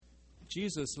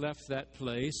Jesus left that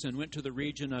place and went to the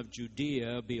region of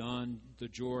Judea beyond the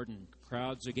Jordan.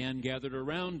 Crowds again gathered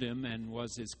around him, and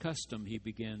was his custom, he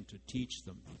began to teach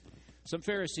them. Some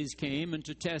Pharisees came, and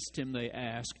to test him they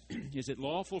asked, "Is it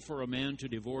lawful for a man to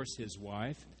divorce his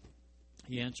wife?"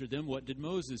 He answered them, "What did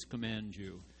Moses command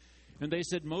you?" And they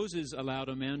said, "Moses allowed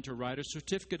a man to write a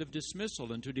certificate of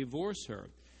dismissal and to divorce her."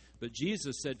 But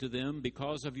Jesus said to them,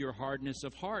 "Because of your hardness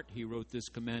of heart, he wrote this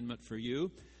commandment for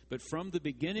you. But from the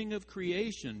beginning of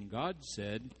creation, God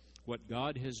said, 'What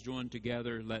God has joined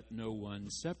together, let no one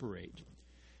separate.'"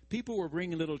 People were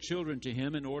bringing little children to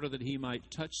him in order that he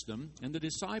might touch them, and the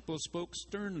disciples spoke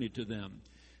sternly to them.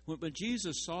 When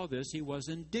Jesus saw this, he was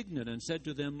indignant and said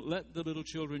to them, "Let the little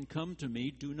children come to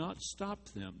me, do not stop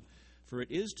them, for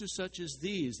it is to such as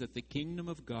these that the kingdom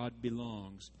of God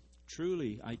belongs.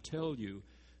 Truly, I tell you,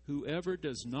 whoever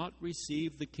does not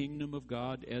receive the kingdom of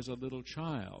God as a little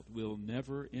child will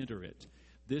never enter it."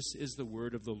 This is the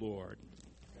word of the Lord.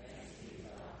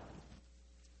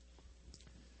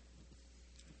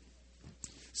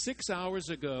 6 hours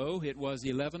ago, it was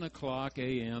 11 o'clock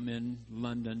a.m. in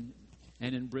London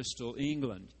and in Bristol,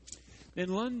 England.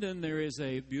 In London, there is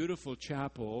a beautiful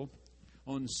chapel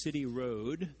on City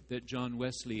Road that John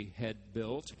Wesley had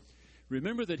built.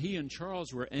 Remember that he and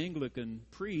Charles were Anglican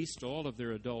priests all of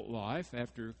their adult life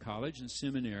after college and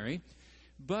seminary,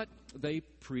 but they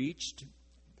preached,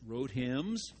 wrote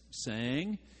hymns,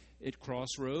 sang at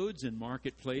crossroads and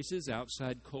marketplaces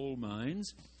outside coal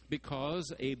mines,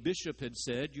 because a bishop had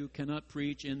said you cannot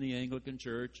preach in the Anglican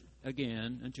Church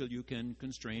again until you can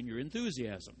constrain your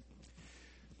enthusiasm.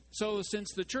 So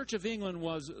since the Church of England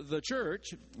was the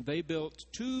church, they built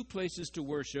two places to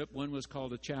worship. One was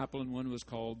called a chapel and one was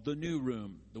called the New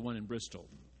Room, the one in Bristol.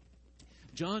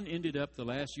 John ended up the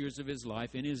last years of his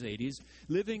life, in his 80s,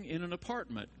 living in an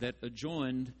apartment that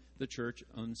adjoined the church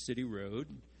on City Road.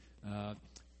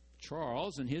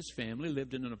 Charles and his family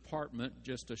lived in an apartment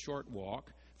just a short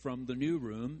walk from the New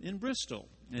Room in Bristol,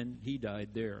 and he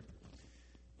died there.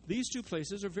 These two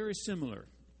places are very similar.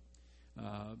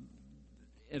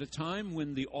 At a time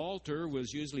when the altar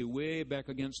was usually way back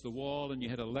against the wall and you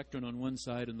had a lectern on one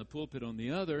side and the pulpit on the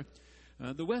other,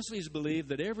 the Wesleys believed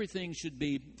that everything should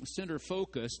be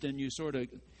center-focused, and you sort of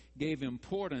gave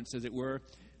importance, as it were.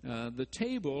 The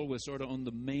table was sort of on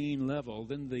the main level.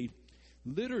 Then the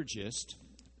liturgist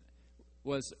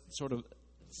was sort of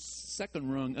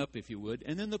second rung up, if you would,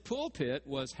 and then the pulpit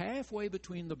was halfway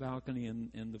between the balcony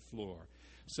and the floor,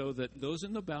 so that those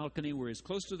in the balcony were as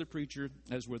close to the preacher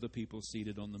as were the people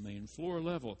seated on the main floor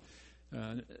level.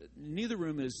 Neither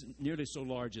room is nearly so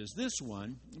large as this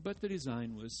one, but the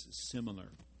design was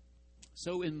similar.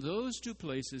 So in those two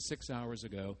places 6 hours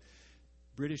ago,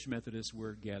 British Methodists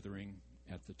were gathering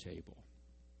at the table.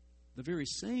 The very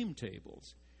same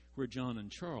tables where John and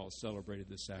Charles celebrated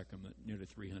the sacrament nearly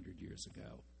 300 years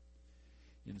ago.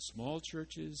 In small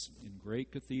churches, in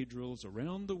great cathedrals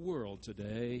around the world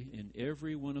today, in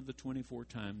every one of the 24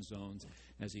 time zones,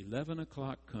 as 11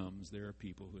 o'clock comes, there are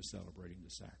people who are celebrating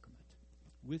the sacrament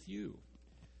with you,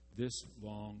 this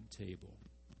long table.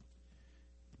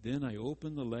 Then I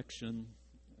open the lection,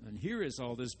 and here is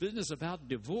all this business about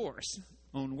divorce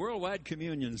on Worldwide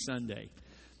Communion Sunday.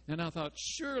 And I thought,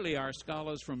 surely our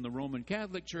scholars from the Roman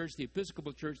Catholic Church, the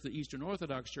Episcopal Church, the Eastern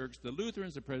Orthodox Church, the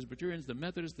Lutherans, the Presbyterians, the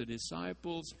Methodists, the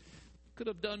Disciples could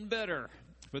have done better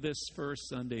for this first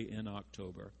Sunday in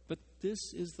October. But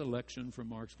this is the lection from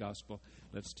Mark's Gospel.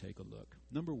 Let's take a look.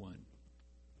 Number one,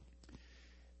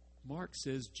 Mark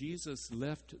says Jesus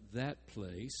left that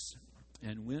place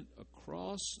and went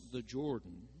across the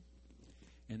Jordan,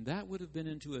 and that would have been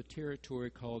into a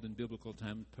territory called in biblical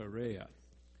time Perea.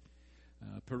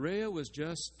 Perea was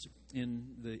just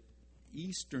in the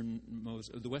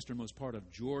westernmost part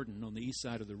of Jordan on the east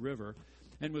side of the river,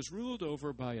 and was ruled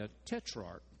over by a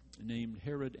tetrarch named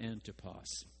Herod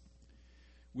Antipas.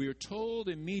 We are told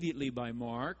immediately by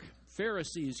Mark,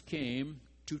 Pharisees came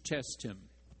to test him.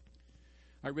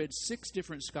 I read 6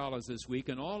 different scholars this week,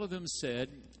 and all of them said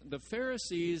the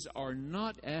Pharisees are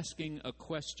not asking a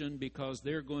question because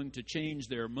they're going to change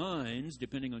their minds,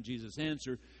 depending on Jesus'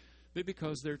 answer, but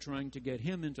because they're trying to get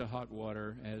him into hot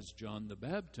water, as John the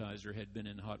Baptizer had been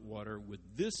in hot water with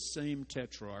this same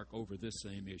tetrarch over this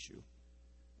same issue.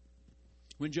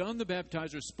 When John the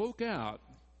Baptizer spoke out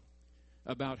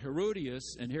about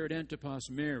Herodias and Herod Antipas'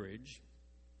 marriage,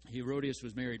 Herodias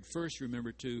was married first,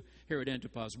 remember, to Herod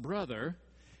Antipas' brother,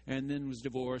 and then was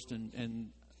divorced,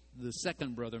 and the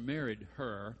second brother married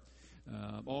her.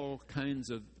 All kinds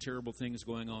of terrible things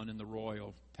going on in the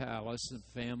royal palace and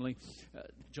family.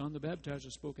 John the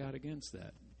Baptizer spoke out against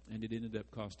that, and it ended up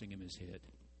costing him his head.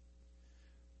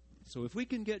 So if we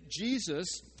can get Jesus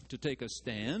to take a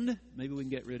stand, maybe we can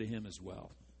get rid of him as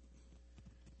well.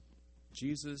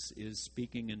 Jesus is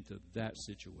speaking into that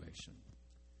situation.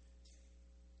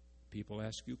 People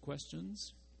ask you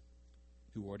questions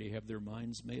who already have their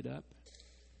minds made up.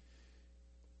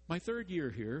 My third year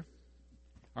here,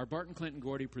 our Barton Clinton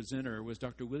Gordy presenter was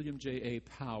Dr. William J.A.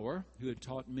 Power, who had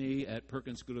taught me at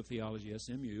Perkins School of Theology,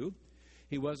 SMU.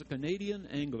 He was a Canadian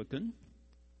Anglican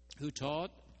who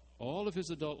taught all of his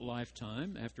adult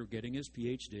lifetime after getting his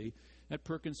Ph.D. at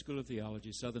Perkins School of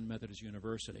Theology, Southern Methodist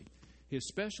University. His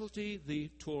specialty, the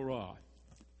Torah,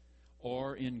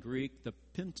 or in Greek, the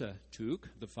Pentateuch,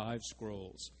 the 5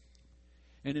 scrolls.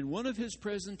 And in one of his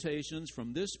presentations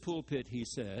from this pulpit, he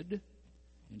said,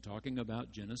 in talking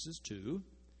about Genesis 2,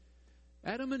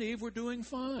 Adam and Eve were doing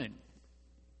fine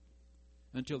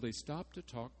until they stopped to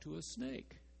talk to a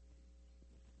snake.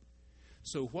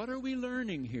 So what are we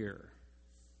learning here?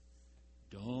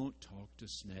 Don't talk to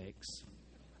snakes.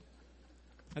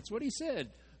 That's what he said.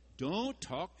 Don't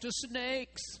talk to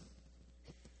snakes.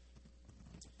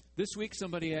 This week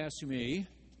somebody asked me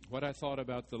what I thought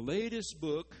about the latest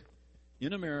book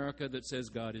in America that says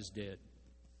God is dead.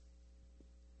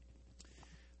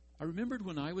 I remembered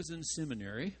when I was in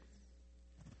seminary,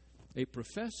 a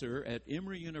professor at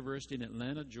Emory University in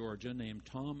Atlanta, Georgia, named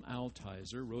Tom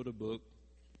Altizer, wrote a book,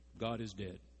 God is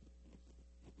Dead.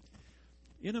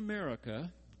 In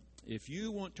America, if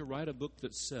you want to write a book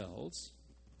that sells,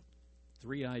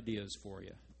 3 ideas for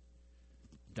you.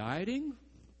 Dieting,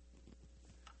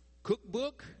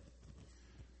 cookbook,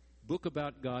 book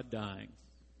about God dying.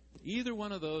 Either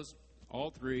one of those, all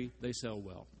 3, they sell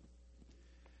well.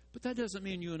 But that doesn't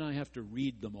mean you and I have to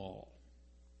read them all.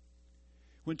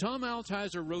 When Tom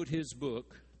Altizer wrote his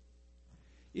book,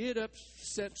 it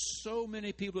upset so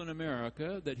many people in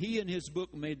America that he and his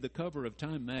book made the cover of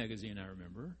Time magazine, I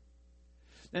remember.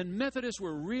 And Methodists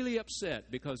were really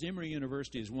upset because Emory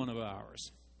University is one of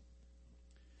ours.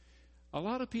 A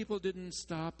lot of people didn't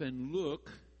stop and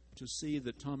look to see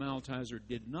that Tom Altizer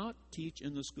did not teach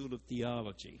in the School of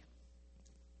Theology.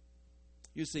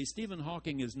 You see, Stephen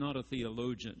Hawking is not a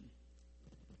theologian,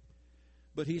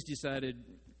 but he's decided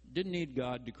didn't need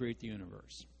God to create the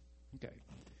universe. Okay.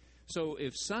 So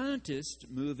if scientists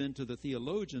move into the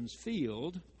theologian's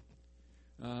field,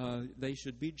 they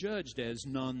should be judged as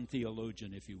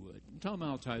non-theologian, if you would. And Tom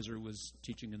Altizer was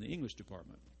teaching in the English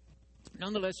department.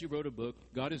 Nonetheless, he wrote a book,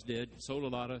 God is Dead, sold a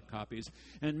lot of copies,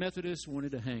 and Methodists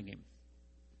wanted to hang him.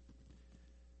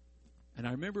 And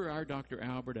I remember our Dr.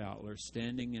 Albert Outler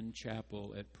standing in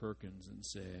chapel at Perkins and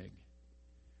saying,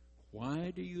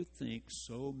 why do you think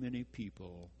so many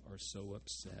people are so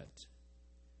upset?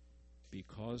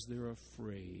 Because they're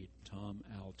afraid Tom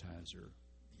Altizer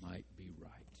might be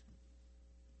right.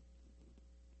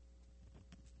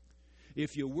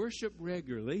 If you worship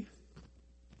regularly,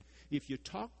 if you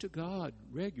talk to God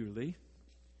regularly,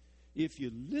 if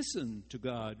you listen to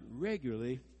God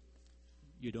regularly,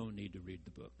 you don't need to read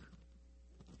the book.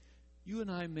 You and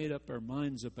I made up our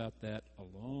minds about that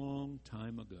a long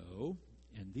time ago,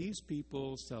 and these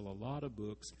people sell a lot of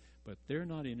books, but they're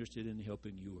not interested in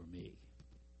helping you or me.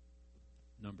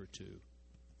 Number 2.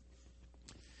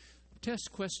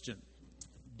 Test question.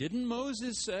 Didn't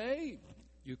Moses say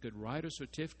you could write a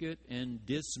certificate and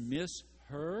dismiss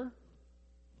her?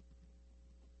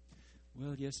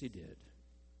 Well, yes, he did.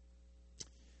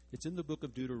 It's in the book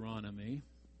of Deuteronomy,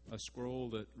 a scroll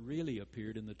that really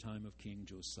appeared in the time of King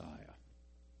Josiah.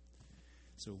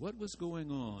 So what was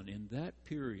going on in that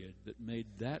period that made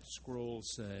that scroll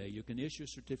say you can issue a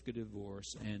certificate of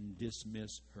divorce and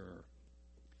dismiss her?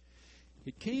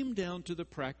 It came down to the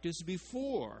practice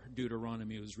before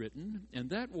Deuteronomy was written, and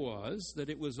that was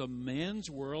that it was a man's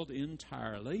world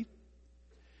entirely,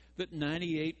 that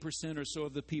 98% or so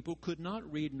of the people could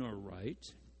not read nor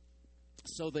write,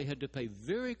 so they had to pay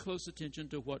very close attention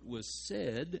to what was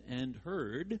said and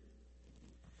heard,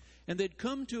 and they'd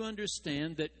come to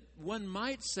understand that one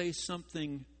might say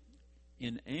something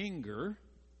in anger,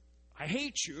 I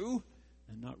hate you,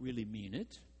 and not really mean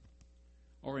it,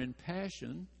 or in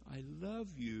passion, I love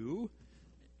you,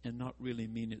 and not really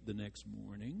mean it the next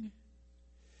morning.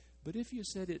 But if you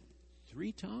said it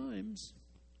 3 times,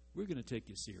 we're going to take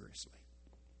you seriously.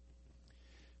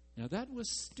 Now that was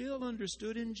still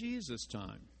understood in Jesus'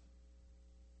 time.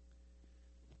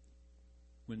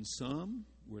 When some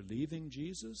were leaving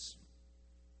Jesus,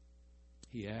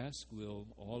 he asked, will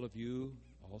all of you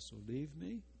also leave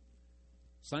me?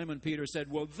 Simon Peter said,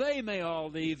 well, they may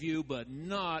all leave you, but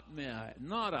not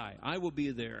I. I will be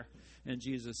there. And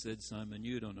Jesus said, Simon,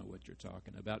 you don't know what you're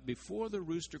talking about. Before the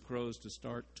rooster crows to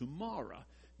start tomorrow,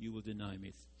 you will deny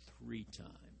me 3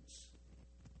 times.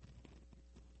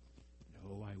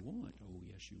 want. Oh,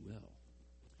 yes, you will.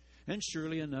 And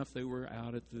surely enough, they were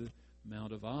out at the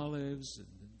Mount of Olives, and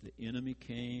the enemy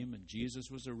came, and Jesus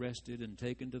was arrested and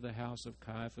taken to the house of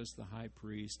Caiaphas, the high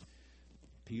priest,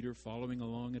 Peter following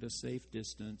along at a safe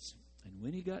distance. And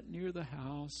when he got near the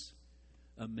house,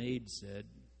 a maid said,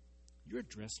 "You're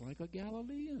dressed like a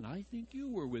Galilean. I think you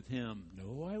were with him."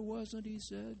 "No, I wasn't," he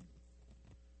said.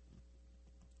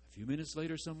 A few minutes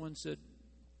later, someone said,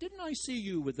 "Didn't I see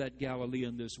you with that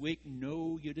Galilean this week?"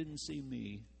 "No, you didn't see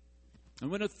me." And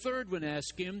when a third one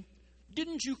asked him,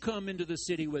 "Didn't you come into the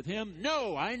city with him?"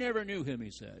 "No, I never knew him,"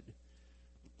 he said.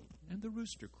 And the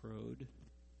rooster crowed,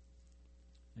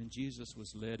 and Jesus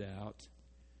was led out,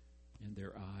 and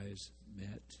their eyes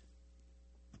met.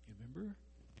 You remember?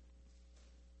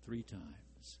 3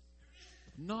 times.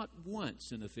 Not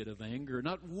once in a fit of anger,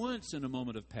 not once in a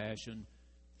moment of passion,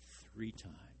 3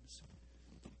 times.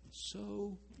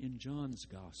 So, in John's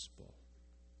Gospel,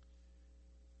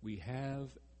 we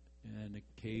have an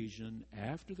occasion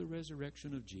after the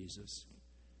resurrection of Jesus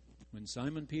when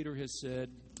Simon Peter has said,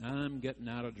 "I'm getting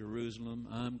out of Jerusalem.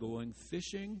 I'm going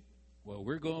fishing." "Well,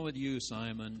 we're going with you,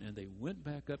 Simon." And they went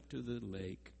back up to the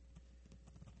lake.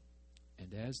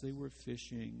 And as they were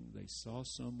fishing, they saw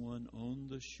someone on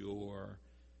the shore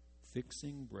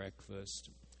fixing breakfast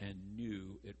and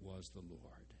knew it was the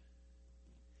Lord.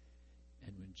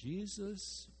 And when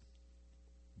Jesus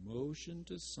motioned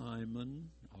to Simon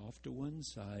off to one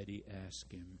side, he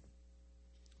asked him,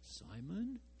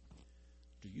 "Simon,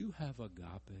 do you have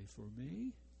agape for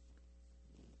me?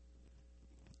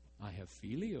 I have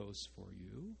philios for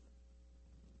you."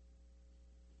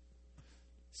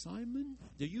 "Simon,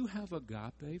 do you have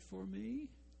agape for me?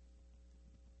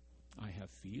 I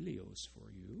have philios for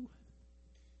you."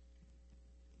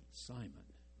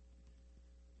 "Simon,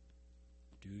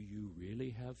 do you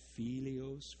really have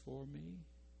philios for me?"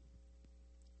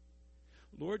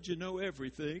 "Lord, you know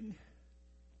everything.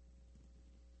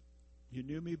 You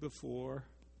knew me before.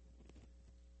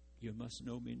 You must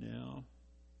know me now.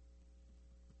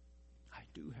 I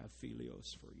do have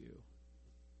philios for you."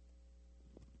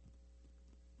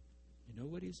 You know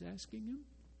what he's asking him?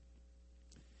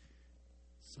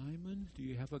 "Simon, do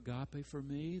you have agape for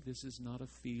me? This is not a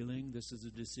feeling. This is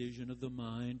a decision of the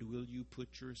mind. Will you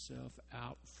put yourself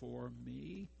out for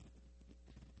me?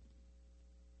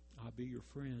 I'll be your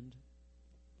friend."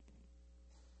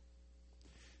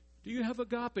 "Do you have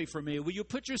agape for me? Will you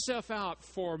put yourself out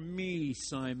for me,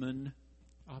 Simon?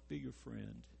 I'll be your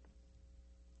friend."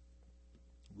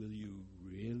 "Will you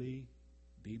really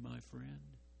be my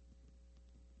friend?"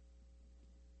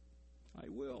 "I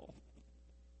will."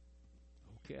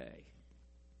 "Okay.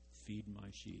 Feed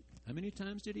my sheep." How many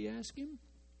times did he ask him?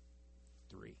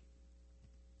 3.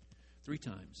 3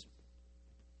 times.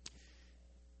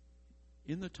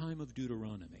 In the time of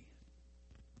Deuteronomy,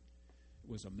 it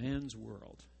was a man's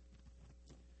world.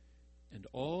 And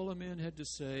all a man had to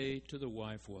say to the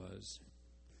wife was,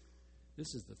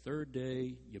 "This is the 3rd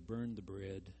day you burned the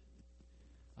bread.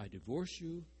 I divorce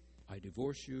you, I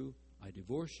divorce you, I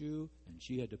divorce you," and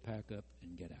she had to pack up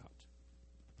and get out.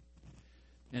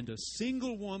 And a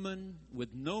single woman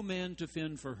with no man to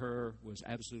fend for her was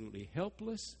absolutely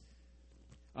helpless.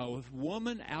 A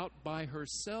woman out by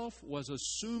herself was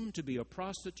assumed to be a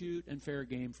prostitute and fair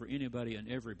game for anybody and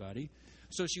everybody.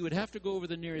 So she would have to go over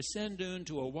the nearest sand dune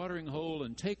to a watering hole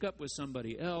and take up with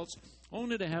somebody else,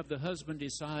 only to have the husband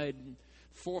decide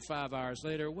 4 or 5 hours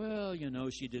later, "Well, you know,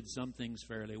 she did some things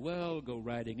fairly well. Go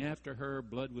riding after her.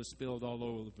 Blood was spilled all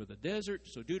over the desert."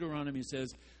 So Deuteronomy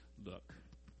says, "Look,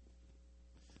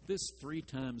 this 3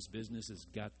 times business has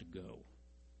got to go.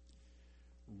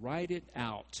 Write it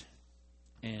out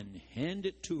and hand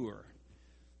it to her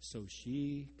so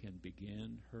she can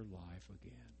begin her life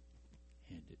again."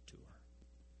 Hand it to her.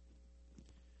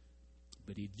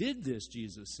 But he did this,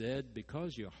 Jesus said,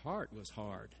 because your heart was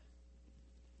hard.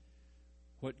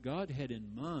 What God had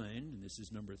in mind, and this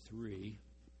is number 3,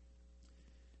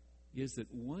 is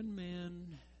that one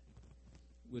man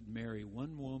would marry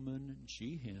one woman, and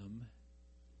she him,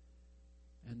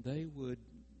 and they would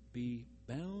be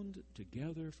bound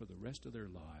together for the rest of their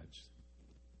lives.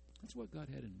 That's what God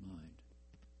had in mind.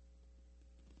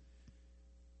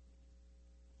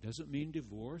 Doesn't mean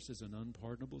divorce is an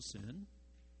unpardonable sin.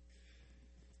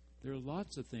 There are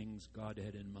lots of things God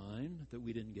had in mind that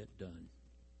we didn't get done.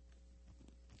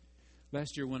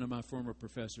 Last year, one of my former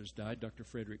professors died, Dr.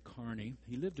 Frederick Carney.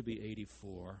 He lived to be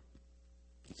 84.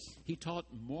 He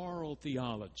taught moral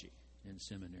theology in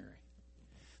seminary.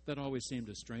 That always seemed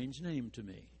a strange name to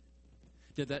me.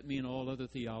 Did that mean all other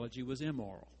theology was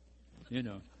immoral? You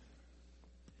know.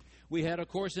 We had a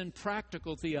course in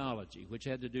practical theology, which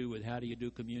had to do with how do you do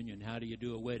communion, how do you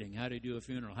do a wedding, how do you do a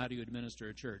funeral, how do you administer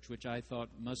a church, which I thought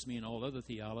must mean all other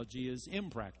theology is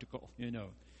impractical,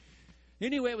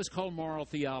 Anyway, it was called moral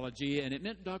theology, and it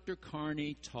meant Dr.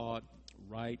 Carney taught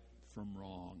right from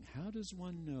wrong. How does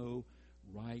one know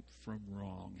right from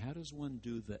wrong? How does one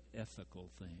do the ethical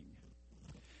thing?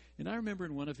 And I remember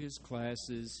in one of his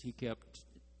classes, he kept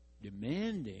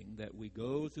demanding that we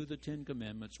go through the Ten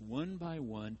Commandments one by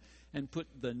one and put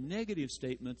the negative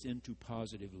statements into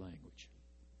positive language.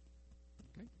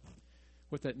 Okay?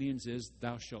 What that means is,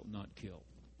 thou shalt not kill.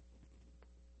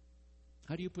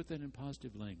 How do you put that in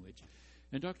positive language?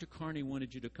 And Dr. Carney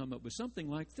wanted you to come up with something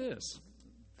like this.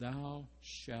 Thou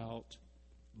shalt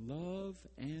love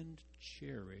and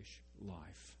cherish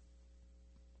life.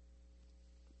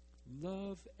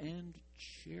 Love and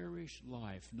cherish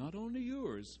life, not only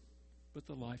yours, but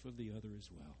the life of the other as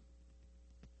well.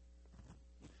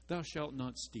 Thou shalt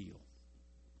not steal.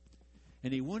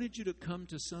 And he wanted you to come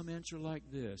to some answer like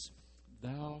this.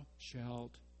 Thou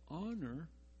shalt honor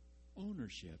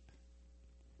ownership.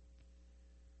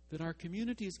 That our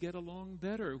communities get along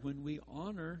better when we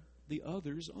honor the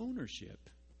other's ownership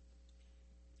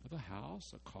of a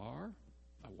house, a car,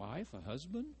 a wife, a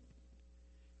husband.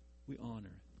 We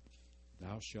honor.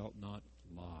 Thou shalt not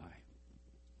lie.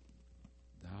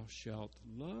 Thou shalt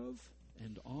love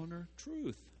and honor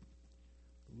truth.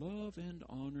 Love and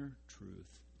honor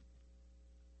truth.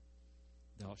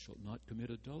 Thou shalt not commit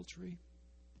adultery.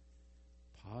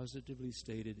 Positively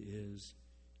stated is,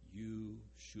 you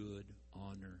should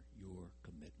honor your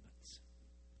commitments.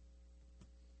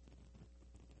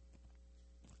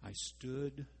 I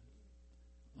stood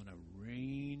on a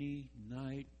rainy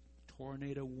night,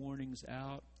 tornado warnings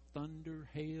out, thunder,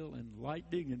 hail, and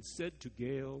lightning, and said to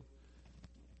Gail,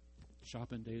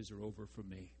 shopping days are over for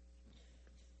me.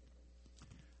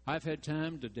 I've had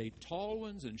time to date tall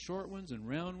ones and short ones and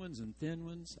round ones and thin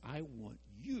ones. I want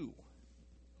you.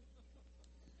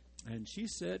 And she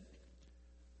said,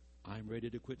 I'm ready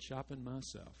to quit shopping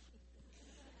myself.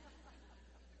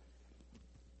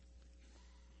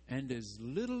 And as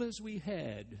little as we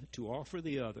had to offer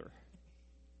the other,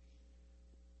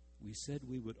 we said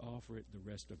we would offer it the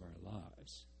rest of our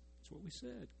lives. That's what we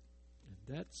said.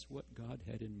 And that's what God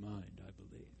had in mind, I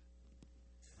believe.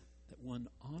 That one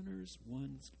honors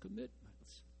one's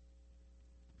commitments.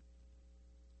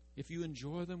 If you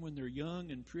enjoy them when they're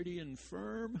young and pretty and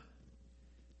firm,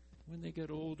 when they get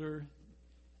older,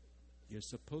 you're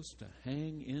supposed to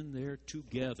hang in there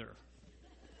together.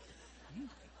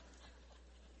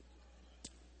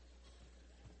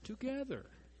 Together.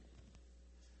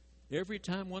 Every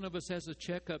time one of us has a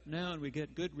checkup now and we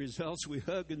get good results, we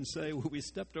hug and say, well, we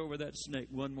stepped over that snake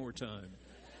one more time.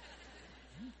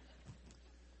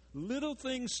 Little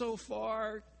things so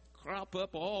far crop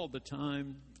up all the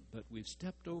time, but we've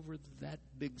stepped over that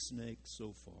big snake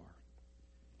so far.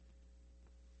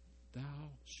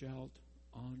 Thou shalt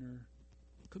honor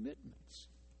commitments.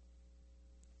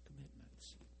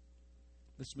 Commitments.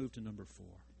 Let's move to number 4.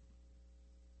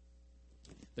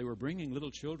 They were bringing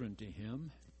little children to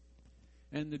him,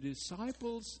 and the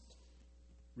disciples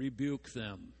rebuked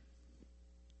them.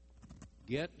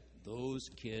 Get those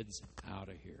kids out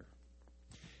of here.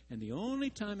 And the only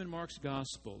time in Mark's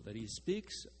gospel that he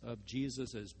speaks of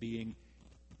Jesus as being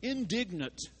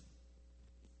indignant,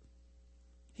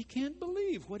 he can't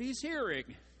believe what he's hearing.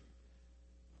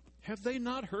 Have they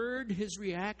not heard his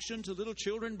reaction to little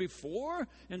children before?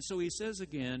 And so he says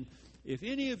again, if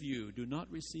any of you do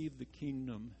not receive the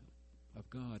kingdom of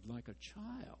God like a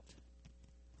child,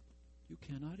 you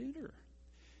cannot enter.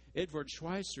 Edward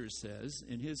Schweitzer says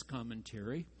in his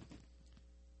commentary,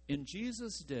 in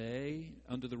Jesus' day,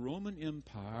 under the Roman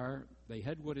Empire, they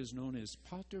had what is known as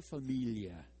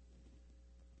paterfamilia.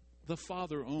 The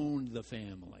father owned the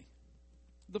family.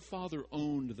 The father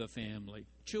owned the family.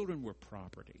 Children were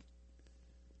property.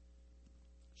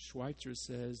 Schweitzer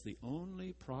says the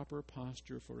only proper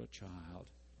posture for a child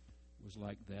was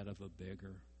like that of a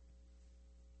beggar.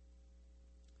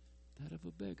 That of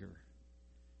a beggar.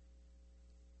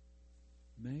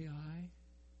 May I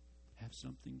have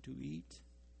something to eat?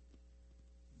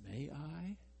 May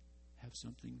I have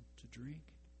something to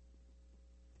drink?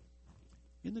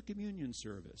 In the communion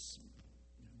service,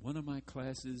 one of my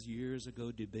classes years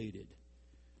ago debated,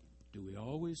 do we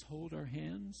always hold our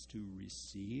hands to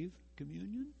receive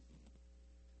communion?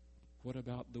 What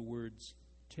about the words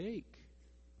take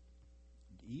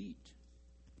and eat,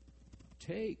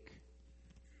 take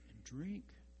and drink?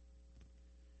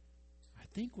 I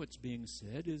think what's being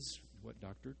said is what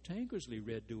Dr. Tankersley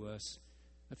read to us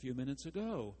a few minutes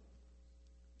ago.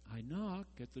 I knock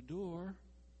at the door.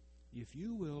 if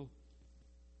you will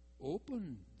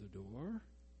open the door,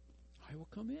 I will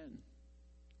come in.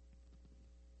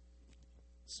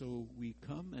 So we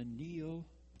come and kneel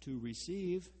to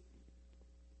receive,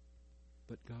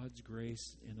 but God's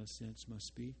grace, in a sense,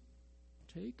 must be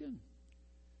taken.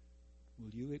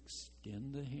 Will you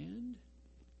extend the hand?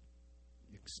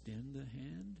 Extend the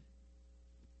hand?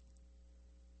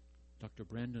 Dr.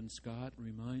 Brandon Scott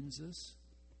reminds us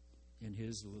in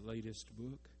his latest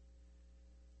book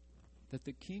that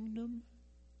the kingdom,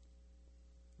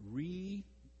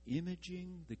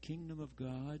 re-imaging the kingdom of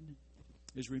God,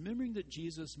 is remembering that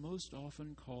Jesus most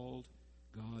often called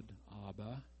God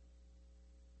Abba.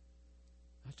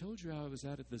 I told you I was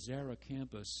out at the Zara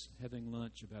campus having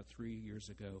lunch about 3 years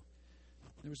ago.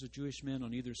 There was a Jewish man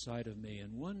on either side of me,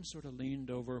 and one sort of leaned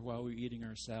over while we were eating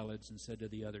our salads and said to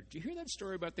the other, "Do you hear that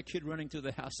story about the kid running through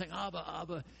the house saying, 'Abba,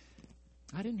 Abba'?"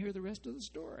 I didn't hear the rest of the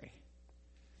story.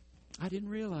 I didn't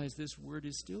realize this word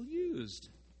is still used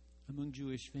among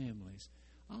Jewish families.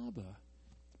 Abba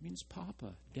means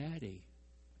papa, daddy.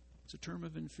 It's a term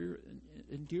of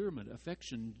endearment,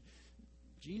 affection.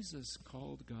 Jesus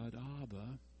called God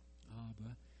Abba,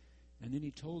 Abba, and then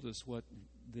he told us what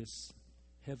this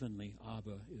heavenly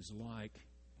Abba is like.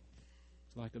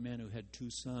 It's like a man who had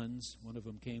 2 sons. One of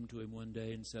them came to him one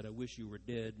day and said, "I wish you were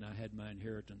dead and I had my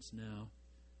inheritance now."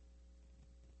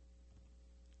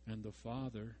 And the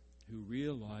father, who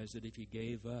realized that if he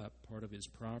gave up part of his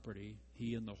property,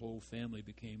 he and the whole family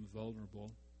became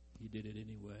vulnerable, he did it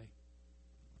anyway.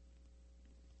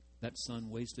 That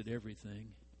son wasted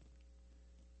everything.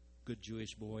 Good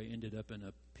Jewish boy ended up in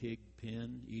a pig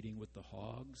pen eating with the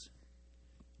hogs.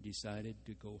 Decided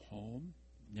to go home,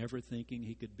 never thinking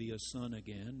he could be a son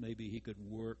again. Maybe he could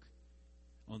work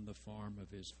on the farm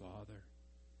of his father.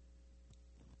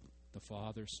 The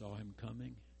father saw him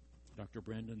coming. Dr.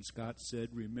 Brandon Scott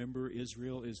said, "Remember,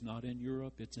 Israel is not in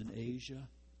Europe, it's in Asia.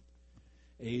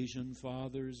 Asian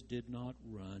fathers did not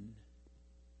run,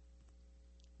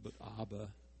 but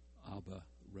Abba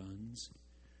runs."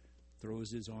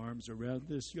 Throws his arms around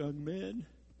this young man.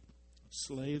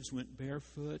 Slaves went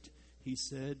barefoot. He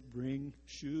said, "Bring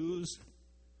shoes.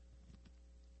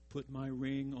 Put my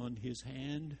ring on his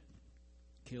hand.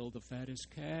 Kill the fattest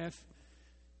calf.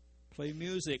 Play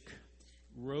music.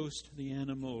 Roast the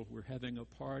animal. We're having a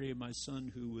party. My son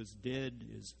who was dead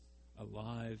is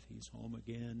alive. He's home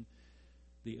again."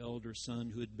 The elder son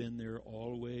who had been there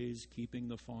always, keeping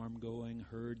the farm going,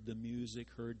 heard the music,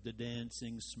 heard the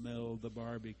dancing, smelled the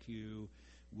barbecue,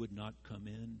 would not come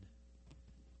in.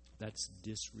 That's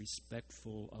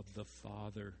disrespectful of the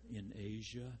father in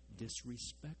Asia.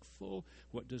 Disrespectful.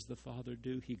 What does the father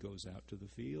do? He goes out to the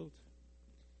field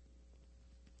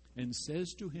and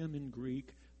says to him in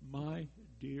Greek, "My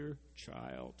dear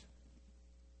child,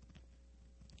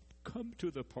 come to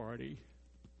the party.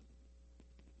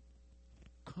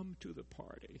 Come to the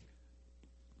party."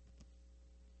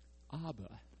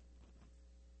 Abba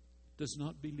does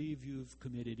not believe you've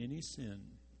committed any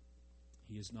sin.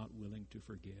 He is not willing to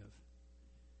forgive.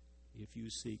 If you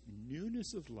seek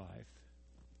newness of life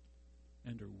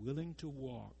and are willing to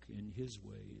walk in his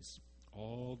ways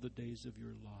all the days of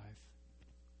your life,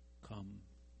 come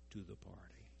to the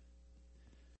party.